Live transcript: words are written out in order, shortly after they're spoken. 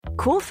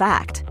Cool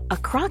fact, a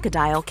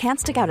crocodile can't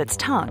stick out its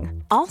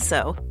tongue.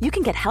 Also, you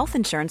can get health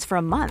insurance for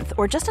a month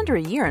or just under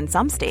a year in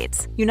some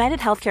states. United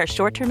Healthcare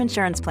short-term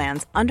insurance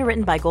plans,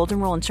 underwritten by Golden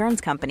Rule Insurance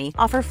Company,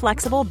 offer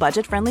flexible,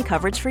 budget-friendly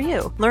coverage for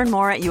you. Learn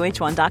more at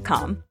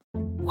uh1.com.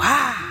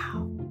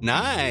 Wow.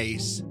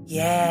 Nice.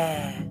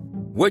 Yeah.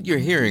 What you're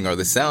hearing are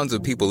the sounds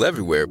of people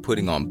everywhere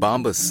putting on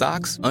Bombas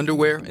socks,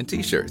 underwear, and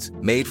T-shirts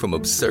made from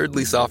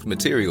absurdly soft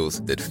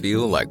materials that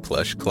feel like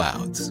plush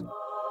clouds.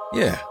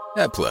 Yeah,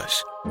 that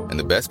plush. And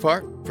the best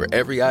part? For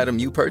every item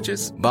you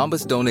purchase,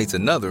 Bombas donates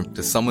another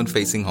to someone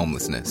facing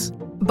homelessness.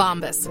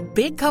 Bombas.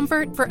 Big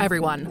comfort for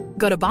everyone.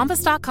 Go to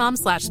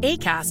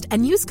bombas.com/ACAST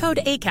and use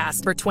code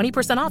ACAST for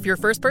 20% off your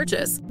first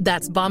purchase.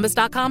 That's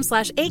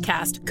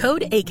bombas.com/ACAST.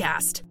 Code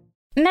ACAST.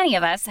 Many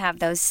of us have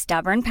those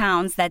stubborn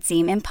pounds that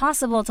seem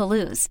impossible to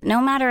lose,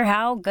 no matter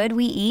how good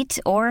we eat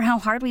or how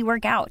hard we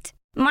work out.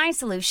 My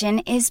solution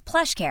is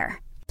PlushCare.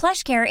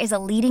 PlushCare is a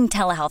leading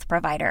telehealth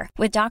provider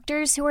with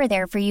doctors who are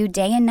there for you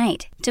day and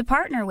night to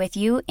partner with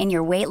you in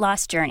your weight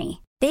loss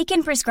journey. They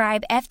can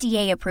prescribe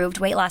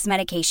FDA-approved weight loss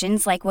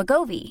medications like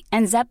Wegovy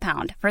and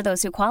Zepbound for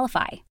those who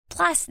qualify.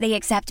 Plus, they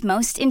accept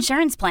most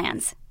insurance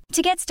plans.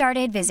 To get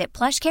started, visit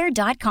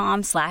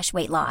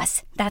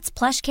plushcare.com/weightloss. That's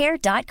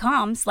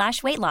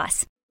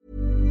plushcare.com/weightloss.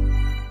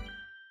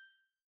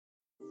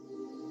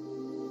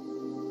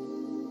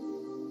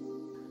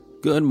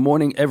 Good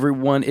morning,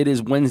 everyone. It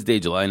is Wednesday,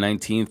 July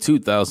 19th,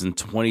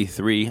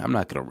 2023. I'm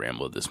not going to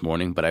ramble this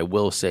morning, but I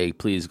will say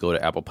please go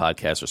to Apple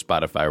Podcasts or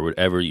Spotify or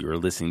wherever you are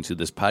listening to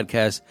this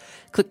podcast.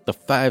 Click the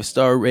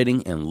 5-star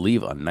rating and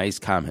leave a nice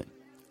comment.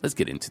 Let's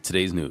get into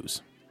today's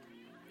news.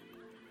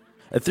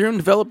 Ethereum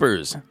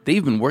developers,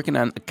 they've been working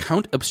on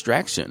account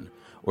abstraction,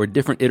 or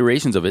different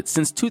iterations of it,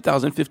 since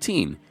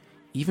 2015,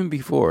 even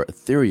before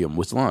Ethereum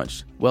was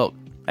launched. Well,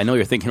 I know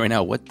you're thinking right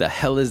now, what the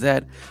hell is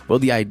that? Well,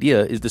 the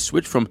idea is to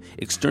switch from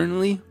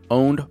externally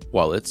owned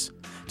wallets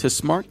to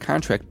smart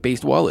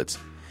contract-based wallets.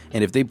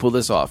 And if they pull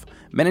this off,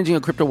 managing a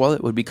crypto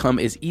wallet would become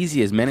as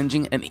easy as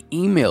managing an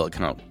email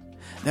account.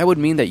 That would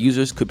mean that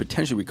users could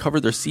potentially recover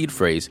their seed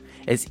phrase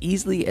as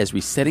easily as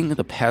resetting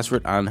the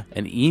password on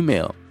an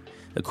email.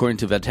 According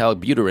to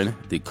Vitalik Buterin,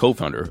 the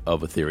co-founder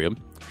of Ethereum,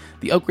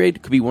 the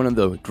upgrade could be one of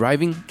the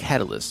driving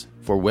catalysts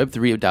for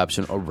Web3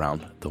 adoption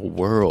around the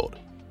world.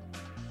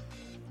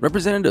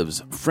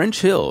 Representatives French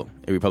Hill,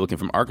 a Republican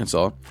from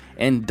Arkansas,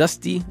 and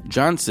Dusty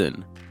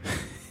Johnson.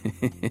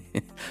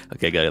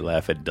 Okay, I gotta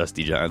laugh at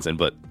Dusty Johnson,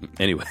 but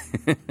anyway.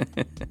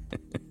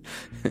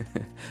 I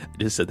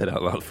just said that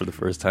out loud for the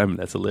first time, and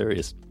that's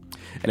hilarious.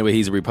 Anyway,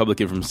 he's a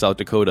Republican from South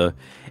Dakota,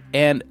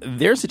 and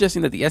they're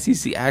suggesting that the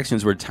SEC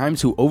actions were timed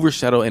to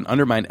overshadow and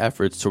undermine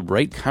efforts to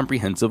write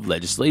comprehensive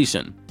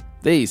legislation.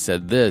 They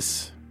said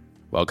this: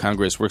 while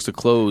Congress works to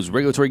close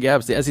regulatory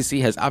gaps, the SEC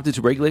has opted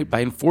to regulate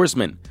by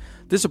enforcement.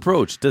 This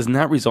approach does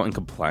not result in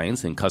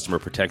compliance and customer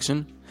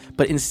protection,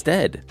 but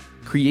instead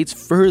creates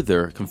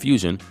further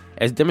confusion,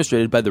 as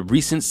demonstrated by the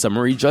recent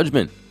summary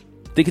judgment.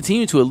 They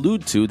continue to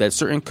allude to that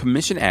certain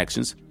commission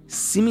actions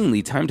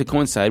seemingly timed to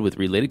coincide with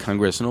related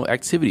congressional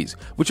activities,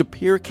 which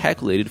appear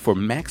calculated for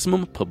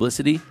maximum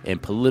publicity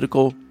and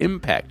political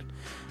impact.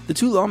 The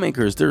two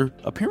lawmakers, they're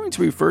appearing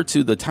to refer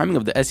to the timing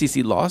of the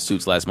SEC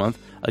lawsuits last month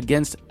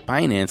against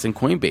Binance and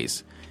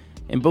Coinbase.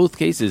 In both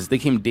cases, they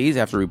came days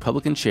after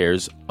Republican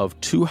chairs of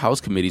two House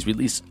committees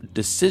released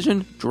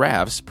decision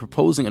drafts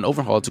proposing an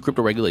overhaul to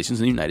crypto regulations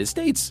in the United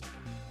States.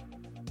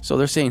 So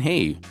they're saying,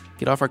 hey,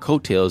 get off our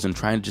coattails and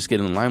try and just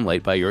get in the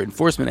limelight by your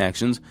enforcement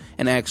actions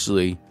and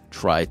actually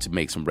try to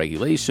make some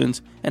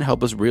regulations and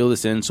help us reel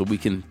this in so we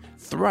can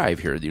thrive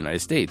here in the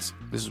United States.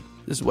 This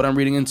is what I'm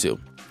reading into.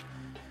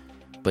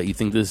 But you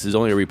think this is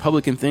only a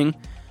Republican thing?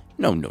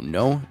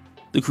 No.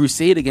 The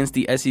crusade against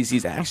the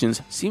SEC's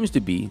actions seems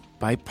to be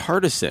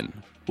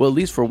bipartisan. Well, at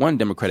least for one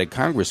Democratic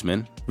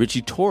congressman,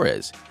 Ritchie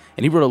Torres.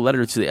 And he wrote a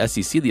letter to the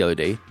SEC the other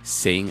day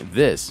saying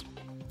this: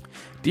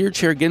 Dear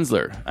Chair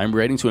Gensler, I'm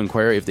writing to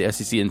inquire if the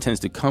SEC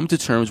intends to come to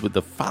terms with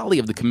the folly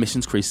of the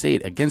Commission's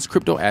crusade against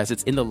crypto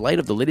assets in the light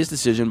of the latest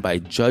decision by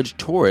Judge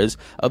Torres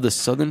of the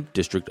Southern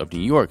District of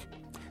New York.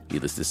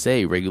 Needless to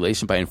say,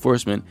 regulation by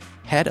enforcement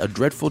had a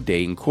dreadful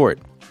day in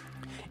court.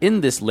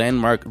 In this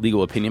landmark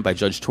legal opinion by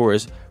Judge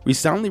Torres,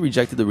 resoundingly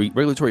rejected the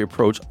regulatory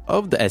approach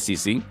of the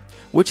SEC,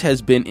 which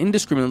has been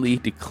indiscriminately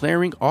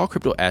declaring all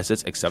crypto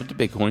assets except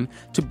Bitcoin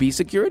to be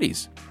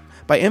securities.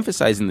 By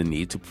emphasizing the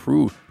need to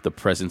prove the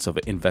presence of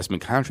an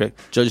investment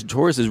contract, Judge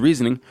Torres'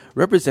 reasoning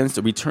represents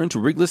the return to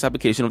rigorous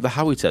application of the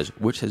Howey test,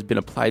 which has been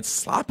applied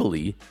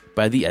sloppily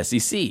by the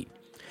SEC.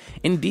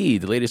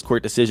 Indeed, the latest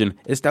court decision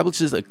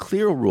establishes a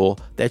clear rule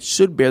that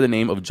should bear the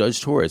name of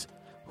Judge Torres,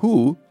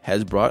 who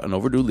has brought an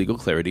overdue legal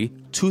clarity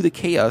to the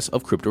chaos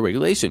of crypto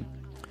regulation.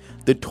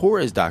 The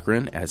Torres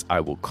doctrine, as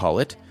I will call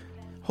it,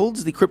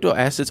 holds the crypto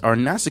assets are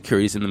not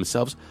securities in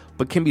themselves,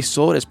 but can be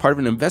sold as part of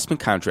an investment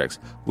contracts,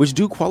 which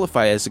do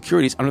qualify as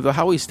securities under the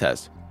Howey's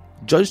test.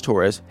 Judge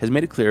Torres has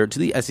made it clear to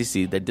the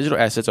SEC that digital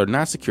assets are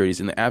not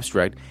securities in the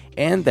abstract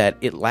and that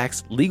it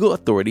lacks legal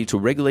authority to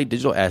regulate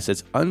digital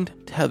assets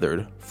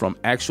untethered from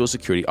actual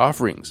security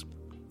offerings.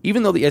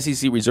 Even though the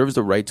SEC reserves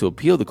the right to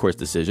appeal the court's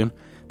decision,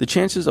 the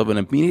chances of an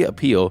immediate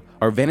appeal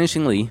are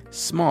vanishingly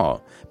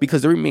small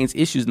because there remains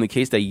issues in the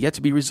case that are yet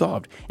to be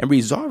resolved, and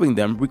resolving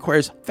them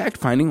requires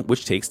fact-finding,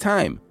 which takes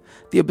time.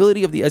 The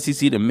ability of the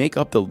SEC to make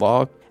up the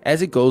law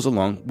as it goes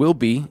along will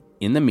be,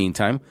 in the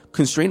meantime,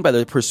 constrained by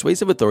the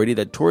persuasive authority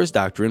that Torres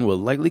doctrine will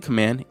likely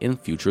command in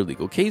future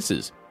legal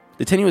cases.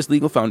 The tenuous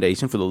legal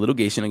foundation for the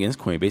litigation against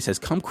Coinbase has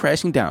come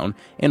crashing down,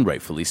 and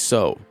rightfully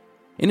so.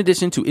 In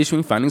addition to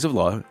issuing findings of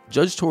law,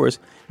 Judge Torres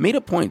made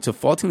a point to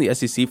faulting the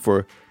SEC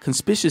for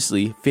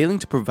conspicuously failing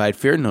to provide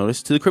fair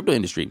notice to the crypto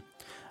industry.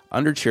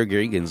 Under Chair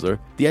Gary Gensler,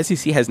 the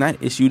SEC has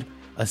not issued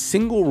a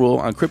single rule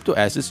on crypto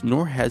assets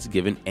nor has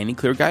given any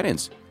clear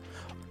guidance.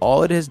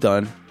 All it has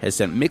done has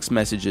sent mixed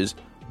messages,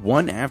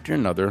 one after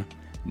another,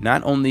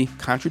 not only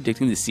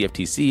contradicting the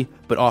CFTC,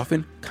 but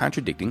often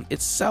contradicting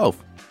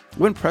itself.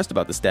 When pressed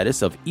about the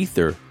status of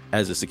Ether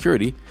as a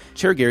security,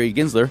 Chair Gary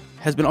Gensler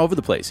has been all over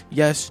the place.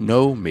 Yes,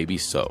 no, maybe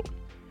so.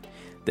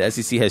 The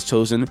SEC has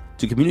chosen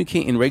to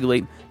communicate and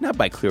regulate not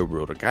by clear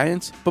rule or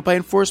guidance, but by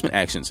enforcement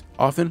actions,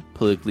 often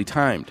politically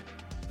timed.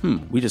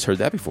 We just heard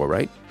that before,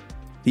 right?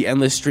 The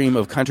endless stream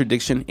of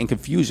contradiction and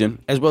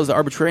confusion, as well as the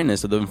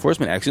arbitrariness of the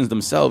enforcement actions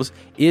themselves,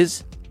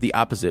 is the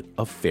opposite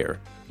of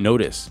fair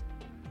notice.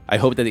 I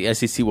hope that the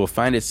SEC will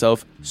find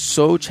itself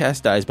so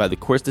chastised by the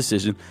court's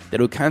decision that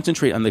it will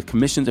concentrate on the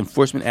Commission's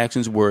enforcement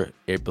actions where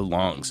it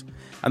belongs,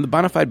 on the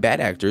bona fide bad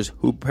actors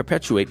who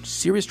perpetuate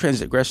serious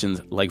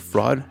transgressions like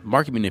fraud,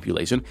 market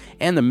manipulation,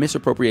 and the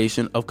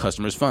misappropriation of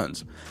customers'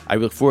 funds. I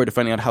look forward to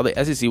finding out how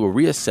the SEC will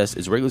reassess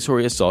its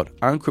regulatory assault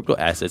on crypto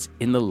assets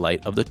in the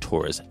light of the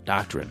Torres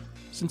doctrine.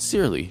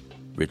 Sincerely,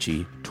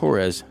 Ritchie,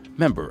 Torres,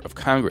 Member of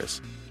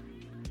Congress.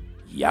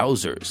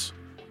 Yowzers.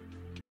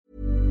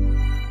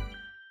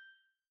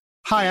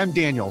 Hi, I'm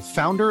Daniel,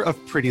 founder of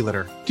Pretty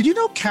Litter. Did you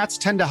know cats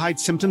tend to hide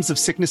symptoms of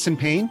sickness and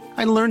pain?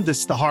 I learned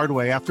this the hard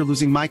way after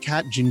losing my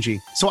cat, Gingy.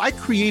 So I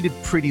created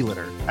Pretty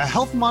Litter, a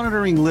health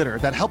monitoring litter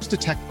that helps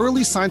detect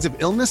early signs of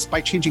illness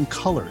by changing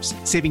colors,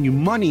 saving you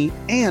money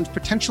and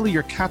potentially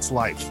your cat's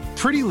life.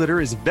 Pretty Litter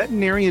is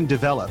veterinarian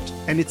developed,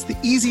 and it's the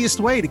easiest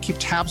way to keep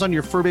tabs on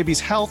your fur baby's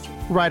health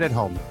right at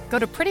home. Go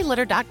to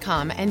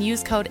prettylitter.com and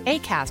use code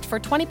ACAST for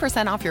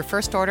 20% off your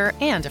first order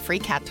and a free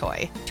cat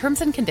toy.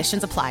 Terms and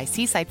conditions apply.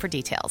 See site for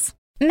details.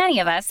 Many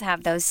of us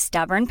have those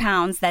stubborn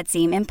pounds that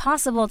seem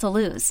impossible to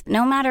lose,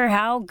 no matter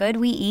how good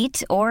we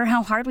eat or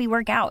how hard we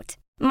work out.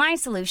 My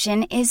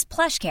solution is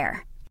PlushCare.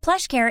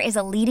 PlushCare is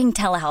a leading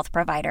telehealth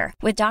provider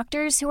with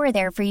doctors who are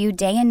there for you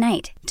day and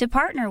night to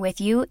partner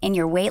with you in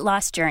your weight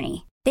loss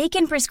journey. They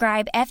can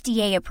prescribe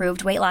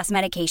FDA-approved weight loss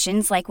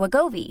medications like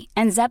Wegovy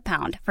and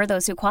Zepbound for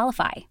those who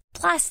qualify.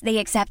 Plus, they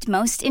accept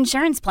most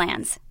insurance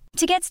plans.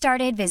 To get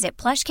started, visit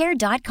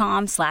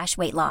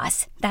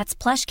plushcare.com/weightloss. That's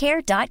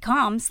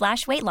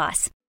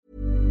plushcare.com/weightloss.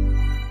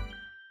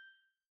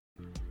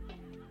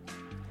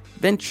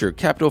 Venture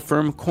capital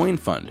firm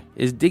CoinFund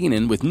is digging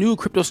in with new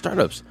crypto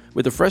startups.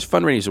 With a fresh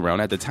fundraising round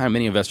at the time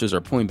many investors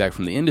are pulling back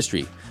from the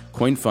industry.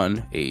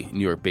 CoinFund, a New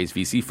York-based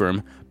VC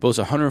firm, boasts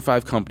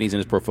 105 companies in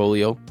its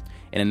portfolio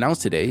and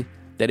announced today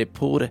that it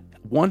pulled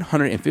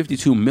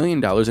 $152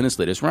 million in its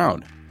latest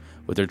round.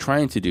 What they're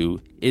trying to do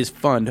is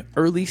fund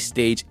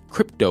early-stage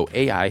crypto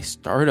AI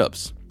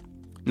startups.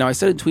 Now, I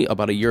said a tweet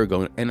about a year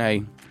ago, and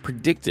I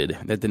predicted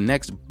that the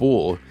next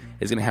bull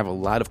is going to have a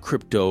lot of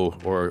crypto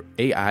or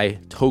AI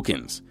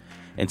tokens.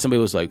 And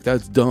somebody was like,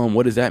 that's dumb.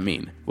 What does that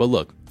mean? Well,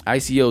 look,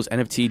 ICOs,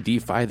 NFT,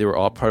 DeFi, they were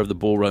all part of the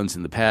bull runs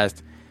in the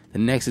past. The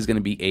next is going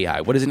to be AI.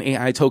 What does an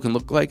AI token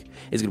look like?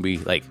 It's going to be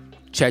like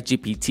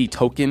ChatGPT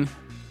token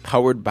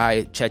powered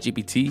by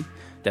ChatGPT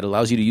that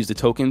allows you to use the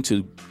token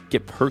to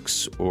get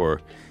perks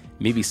or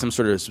maybe some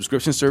sort of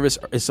subscription service.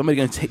 Is somebody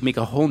going to make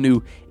a whole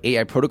new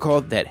AI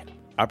protocol that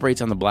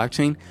operates on the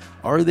blockchain?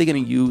 Are they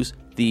going to use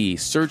the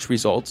search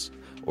results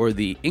or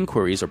the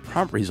inquiries or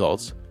prompt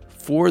results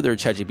for their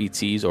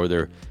ChatGPTs or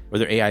their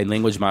AI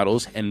language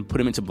models and put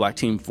them into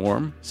blockchain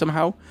form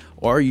somehow?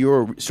 Or are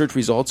your search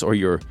results or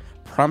your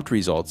prompt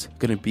results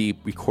going to be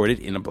recorded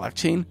in a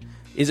blockchain?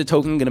 Is a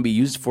token going to be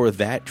used for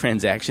that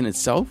transaction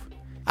itself?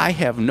 I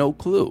have no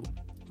clue.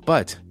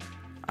 But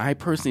I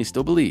personally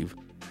still believe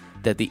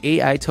that the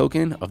AI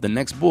token of the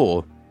next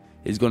bull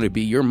is going to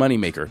be your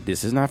moneymaker.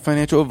 This is not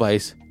financial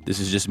advice. This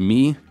is just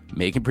me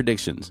making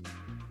predictions.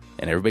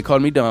 And everybody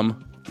called me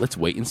dumb. Let's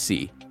wait and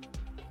see.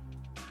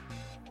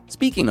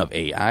 Speaking of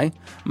AI,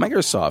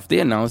 Microsoft, they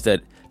announced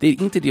that they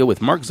inked a deal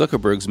with Mark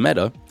Zuckerberg's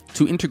Meta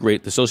to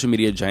integrate the social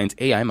media giant's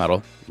AI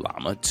model,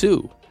 Llama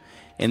 2.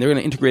 And they're going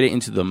to integrate it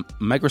into the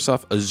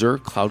Microsoft Azure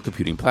cloud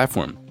computing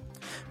platform.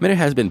 Meta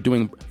has been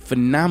doing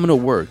phenomenal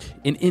work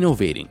in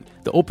innovating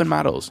the open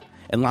models,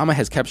 and Llama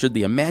has captured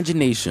the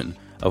imagination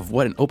of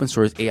what an open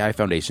source AI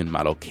foundation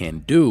model can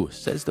do,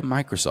 says the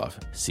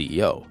Microsoft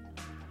CEO.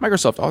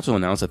 Microsoft also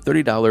announced a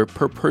 $30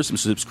 per person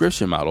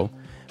subscription model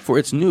for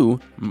its new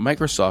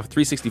Microsoft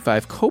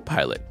 365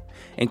 Copilot.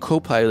 And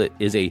Copilot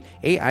is a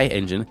AI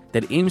engine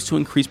that aims to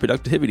increase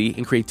productivity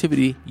and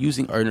creativity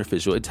using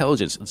artificial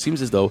intelligence. It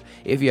seems as though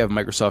if you have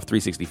Microsoft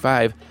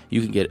 365,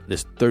 you can get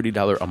this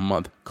 $30 a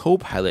month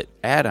Copilot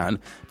add-on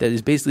that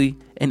is basically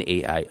an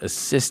AI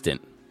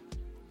assistant.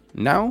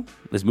 Now,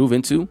 let's move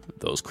into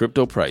those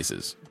crypto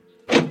prices.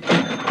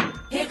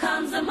 Here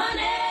comes the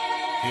money.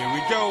 Here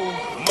we go.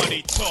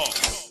 Money talk.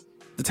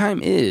 The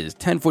time is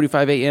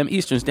 10:45 a.m.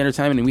 Eastern Standard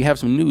Time, and we have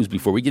some news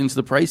before we get into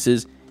the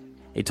prices.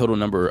 A total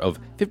number of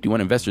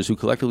 51 investors who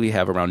collectively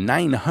have around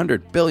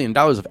 $900 billion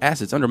of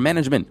assets under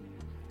management.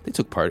 They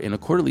took part in a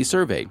quarterly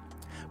survey,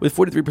 with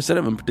 43%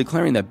 of them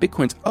declaring that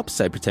Bitcoin's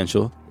upside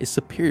potential is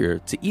superior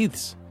to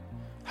ETH's.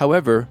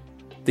 However,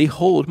 they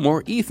hold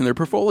more ETH in their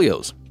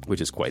portfolios,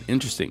 which is quite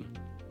interesting.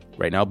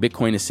 Right now,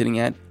 Bitcoin is sitting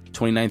at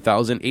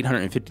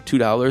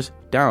 $29,852,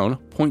 down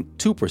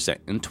 0.2%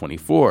 in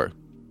 24.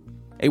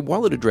 A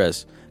wallet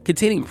address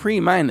containing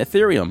pre-mined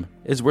Ethereum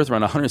is worth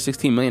around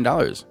 $116 million,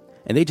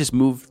 and they just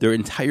moved their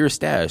entire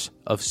stash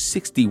of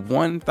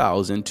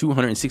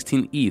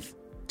 61,216 ETH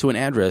to an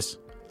address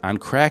on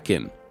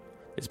Kraken.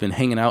 It's been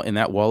hanging out in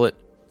that wallet,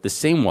 the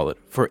same wallet,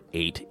 for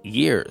 8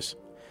 years.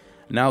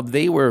 Now,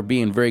 they were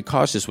being very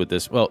cautious with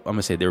this. Well, I'm going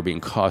to say they were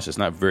being cautious,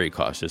 not very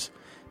cautious,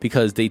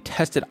 because they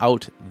tested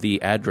out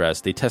the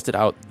address, they tested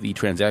out the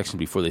transaction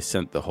before they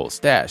sent the whole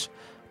stash.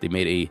 They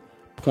made a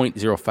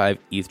 0.05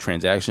 ETH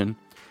transaction.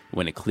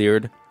 When it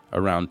cleared,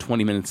 around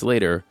 20 minutes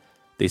later,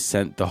 they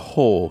sent the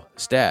whole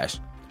stash,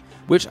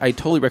 which I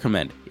totally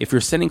recommend. If you're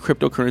sending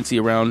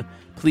cryptocurrency around,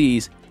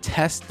 please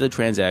test the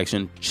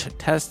transaction,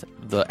 test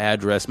the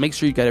address, make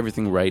sure you got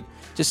everything right.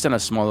 Just send a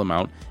small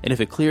amount, and if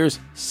it clears,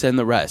 send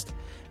the rest.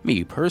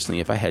 Me,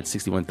 personally, if I had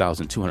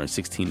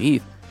 61,216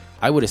 ETH,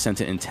 I would have sent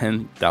it in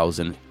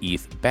 10,000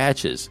 ETH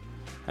batches.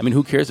 I mean,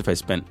 who cares if I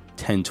spent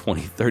 $10,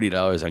 $20,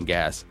 $30 on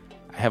gas?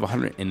 I have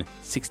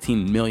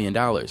 $116 million.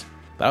 But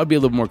I would be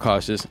a little more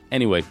cautious.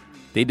 Anyway,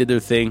 they did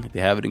their thing. They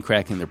have it in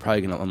Kraken. They're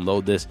probably going to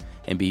unload this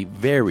and be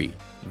very,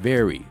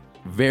 very,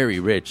 very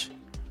rich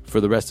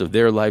for the rest of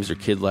their lives, their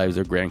kids' lives,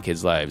 their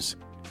grandkids' lives.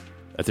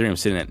 Ethereum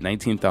sitting at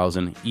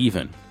 19,000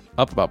 even,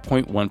 up about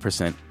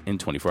 0.1% in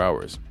 24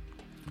 hours.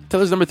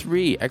 Tether's number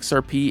 3.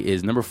 XRP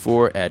is number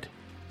 4 at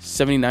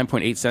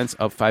 79.8 cents,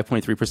 up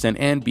 5.3%,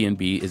 and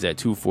BNB is at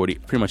 240,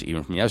 pretty much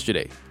even from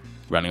yesterday.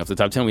 Rounding off the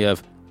top 10, we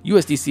have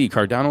USDC,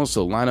 Cardano,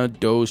 Solana,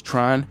 Doge,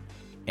 Tron,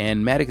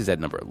 and Matic is at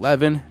number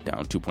 11,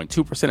 down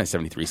 2.2% at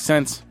 73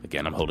 cents.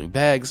 Again, I'm holding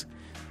bags.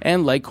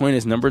 And Litecoin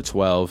is number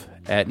 12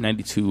 at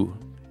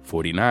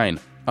 92.49,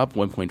 up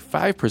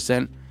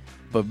 1.5%,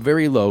 but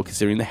very low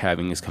considering the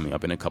halving is coming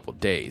up in a couple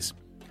days.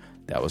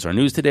 That was our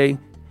news today,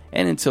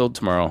 and until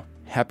tomorrow,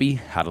 happy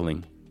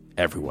hodling,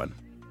 everyone.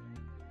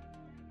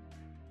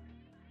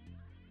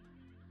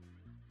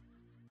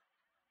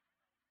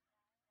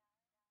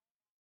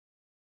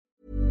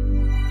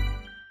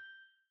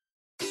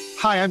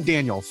 Hi, I'm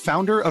Daniel,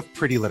 founder of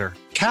Pretty Litter.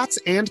 Cats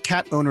and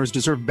cat owners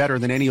deserve better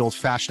than any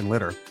old-fashioned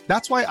litter.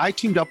 That's why I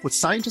teamed up with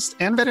scientists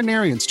and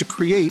veterinarians to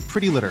create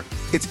Pretty Litter.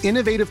 Its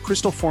innovative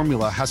crystal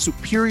formula has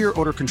superior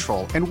odor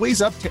control and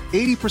weighs up to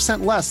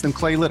 80% less than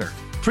clay litter.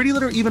 Pretty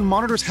Litter even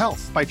monitors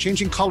health by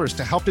changing colors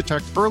to help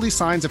detect early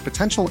signs of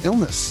potential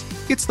illness.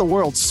 It's the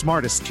world's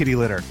smartest kitty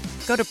litter.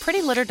 Go to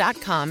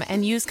prettylitter.com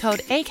and use code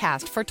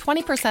ACAST for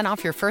 20%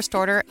 off your first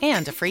order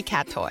and a free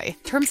cat toy.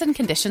 Terms and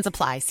conditions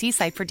apply. See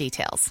site for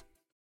details.